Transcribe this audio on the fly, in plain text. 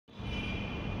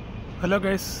Hello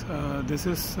guys, this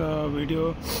is a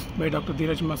video by Dr.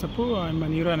 Dheeraj Masapu. I'm a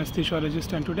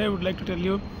neuroanesthesiologist, and today I would like to tell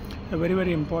you a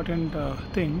very important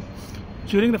thing.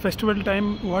 During the festival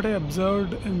time, what I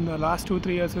observed in the last 2-3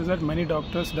 years is that many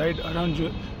doctors died around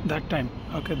that time.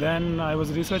 Okay, then I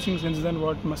was researching since then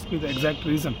what must be the exact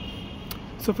reason.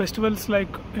 So festivals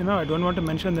like, I don't want to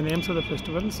mention the names of the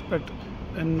festivals, but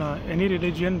in any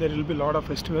religion there will be a lot of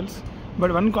festivals.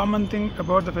 But one common thing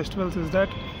about the festivals is that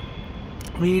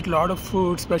we eat a lot of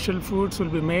food. Special foods will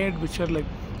be made which are like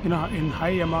in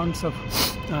high amounts of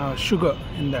sugar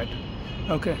in that.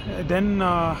 Okay, then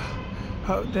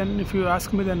if you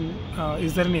ask me, then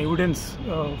is there any evidence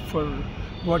for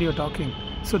what you're talking?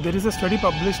 So there is a study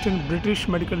published in British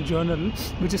Medical Journal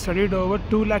which has studied over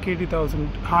 280,000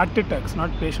 heart attacks,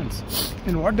 not patients.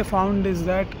 And what they found is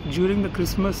that during the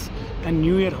Christmas and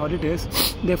New Year holidays,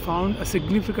 they found a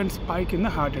significant spike in the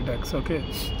heart attacks. Okay,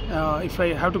 if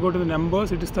I have to go to the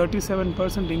numbers, it is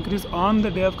 37% increase on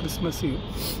the day of Christmas Eve.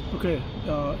 Okay,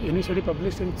 any study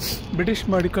published in British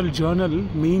Medical Journal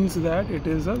means that it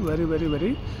is a very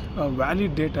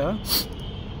valid data,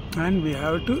 and we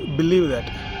have to believe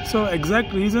that. So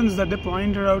exact reasons that they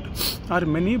pointed out are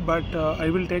many, but I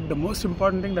will take the most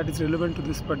important thing that is relevant to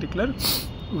this particular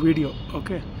video.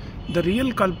 Okay, the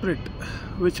real culprit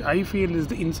which I feel is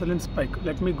the insulin spike.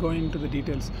 Let me go into the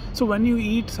details. So when you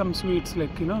eat some sweets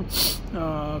like kaja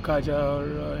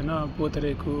or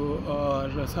potareku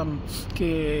or some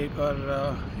cake or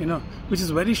which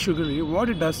is very sugary, what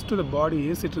it does to the body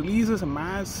is it releases a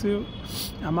massive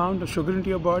amount of sugar into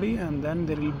your body, and then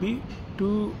there will be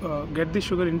to get the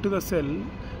sugar into the cell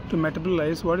to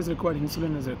metabolize what is required.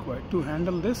 Insulin is required. To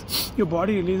handle this, your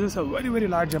body releases a very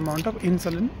large amount of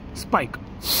insulin spike.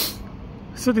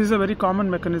 So this is a very common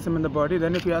mechanism in the body.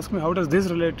 Then if you ask me how does this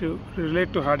relate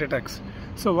to heart attacks,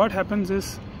 so what happens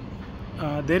is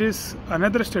there is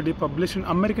another study published in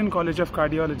American College of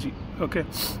Cardiology, okay,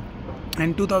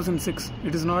 in 2006.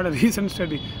 It is not a recent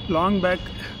study. Long back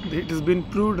it has been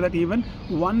proved that even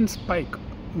one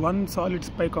solid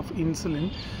spike of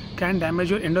insulin can damage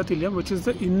your endothelium, which is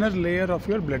the inner layer of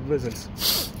your blood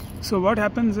vessels. So what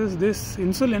happens is this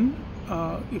insulin,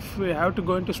 if we have to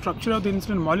go into structure of the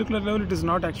insulin molecular level, it is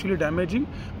not actually damaging,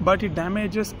 but it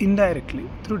damages indirectly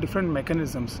through different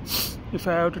mechanisms. If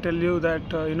I have to tell you that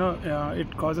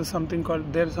it causes something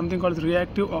called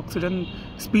reactive oxidant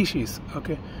species,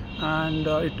 okay, and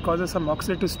it causes some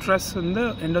oxidative stress in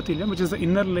the endothelium, which is the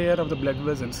inner layer of the blood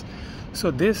vessels. So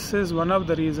this is one of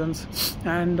the reasons,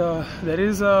 and there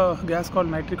is a gas called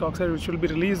nitric oxide which will be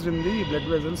released in the blood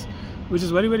vessels, which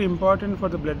is very important for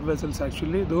the blood vessels.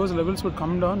 Actually, those levels would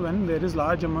come down when there is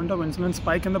large amount of insulin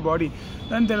spike in the body.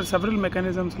 And there are several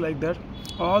mechanisms like that.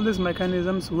 All these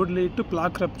mechanisms would lead to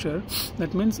plaque rupture.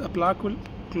 That means a plaque will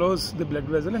close the blood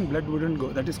vessel and blood wouldn't go.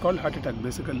 That is called heart attack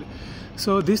basically.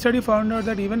 So this study found out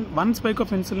that even one spike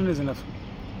of insulin is enough.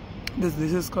 This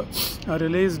is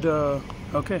released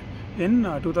in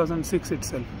 2006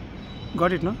 itself.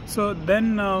 Got it, no? So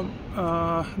then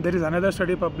there is another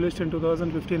study published in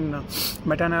 2015,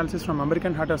 meta-analysis from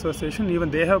American Heart Association.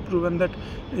 Even they have proven that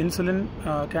insulin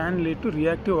can lead to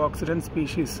reactive oxidant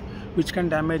species, which can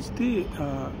damage the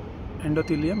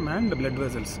endothelium and the blood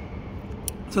vessels.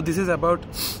 So this is about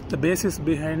the basis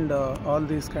behind all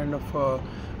these kind of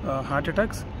heart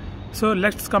attacks. So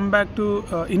let's come back to,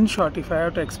 in short, if I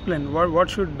have to explain what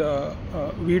should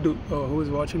we do who is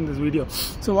watching this video.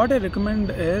 So what I recommend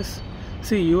is,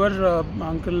 see, your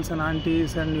uncles and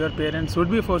aunties and your parents would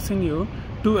be forcing you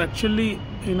to actually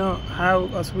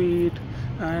have a sweet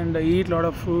and eat a lot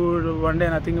of food. One day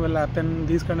nothing will happen,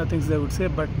 these kind of things they would say.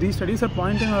 But these studies are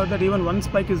pointing out that even one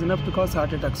spike is enough to cause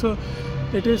heart attack. So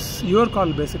it is your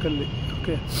call basically.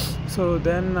 Okay, so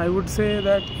then I would say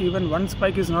that even one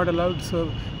spike is not allowed,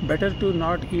 so better to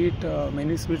not eat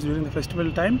many sweets during the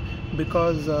festival time,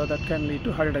 because that can lead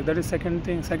to heart attack. That is second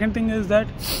thing. Second thing is that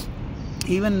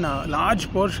even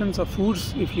large portions of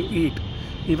foods, if you eat,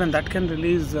 even that can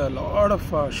release a lot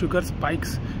of sugar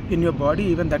spikes in your body.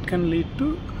 Even that can lead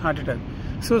to heart attack.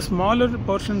 So smaller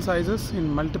portion sizes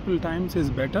in multiple times is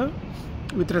better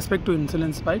with respect to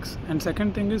insulin spikes. And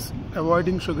second thing is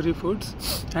avoiding sugary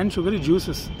foods and sugary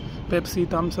juices. Pepsi,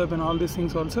 Thumbs Up and all these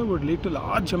things also would lead to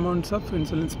large amounts of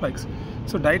insulin spikes.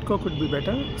 So Diet Coke would be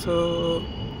better. So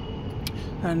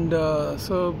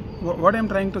what I'm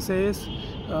trying to say is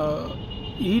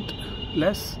eat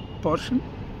less portion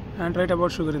and write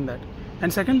about sugar in that.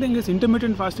 And second thing is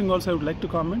intermittent fasting also I would like to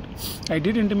comment. I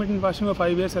did intermittent fasting for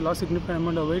 5 years. I lost significant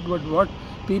amount of weight, but what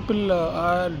people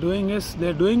are doing is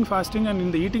they're doing fasting, and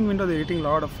in the eating window they're eating a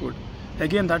lot of food.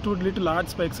 again that would lead to large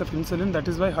spikes of insulin. That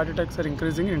is why heart attacks are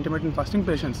increasing in intermittent fasting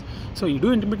patients. So you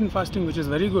do intermittent fasting, which is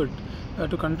very good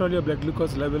to control your blood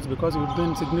glucose levels, because you would be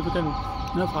in significant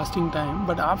fasting time.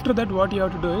 But after that, what you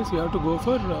have to do is you have to go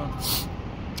for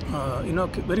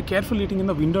very careful eating in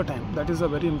the window time. That is a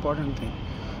very important thing.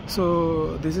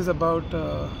 So this is about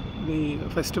the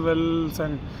festivals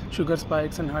and sugar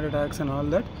spikes and heart attacks and all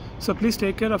that. So please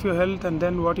take care of your health, and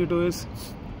then what you do is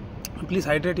please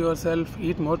hydrate yourself,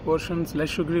 eat more portions, less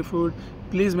sugary food.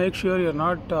 Please make sure you're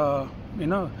not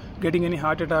getting any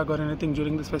heart attack or anything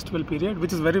during this festival period,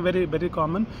 which is very, very, very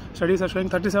common. Studies are showing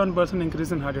 37%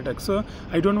 increase in heart attacks. So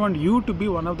I don't want you to be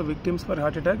one of the victims for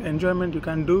heart attack. Enjoyment you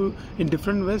can do in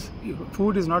different ways.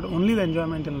 Food is not only the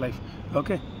enjoyment in life.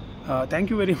 Okay. Thank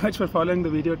you very much for following the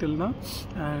video till now,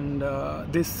 and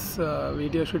this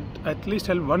video should at least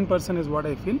help one person is what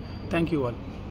I feel. Thank you all.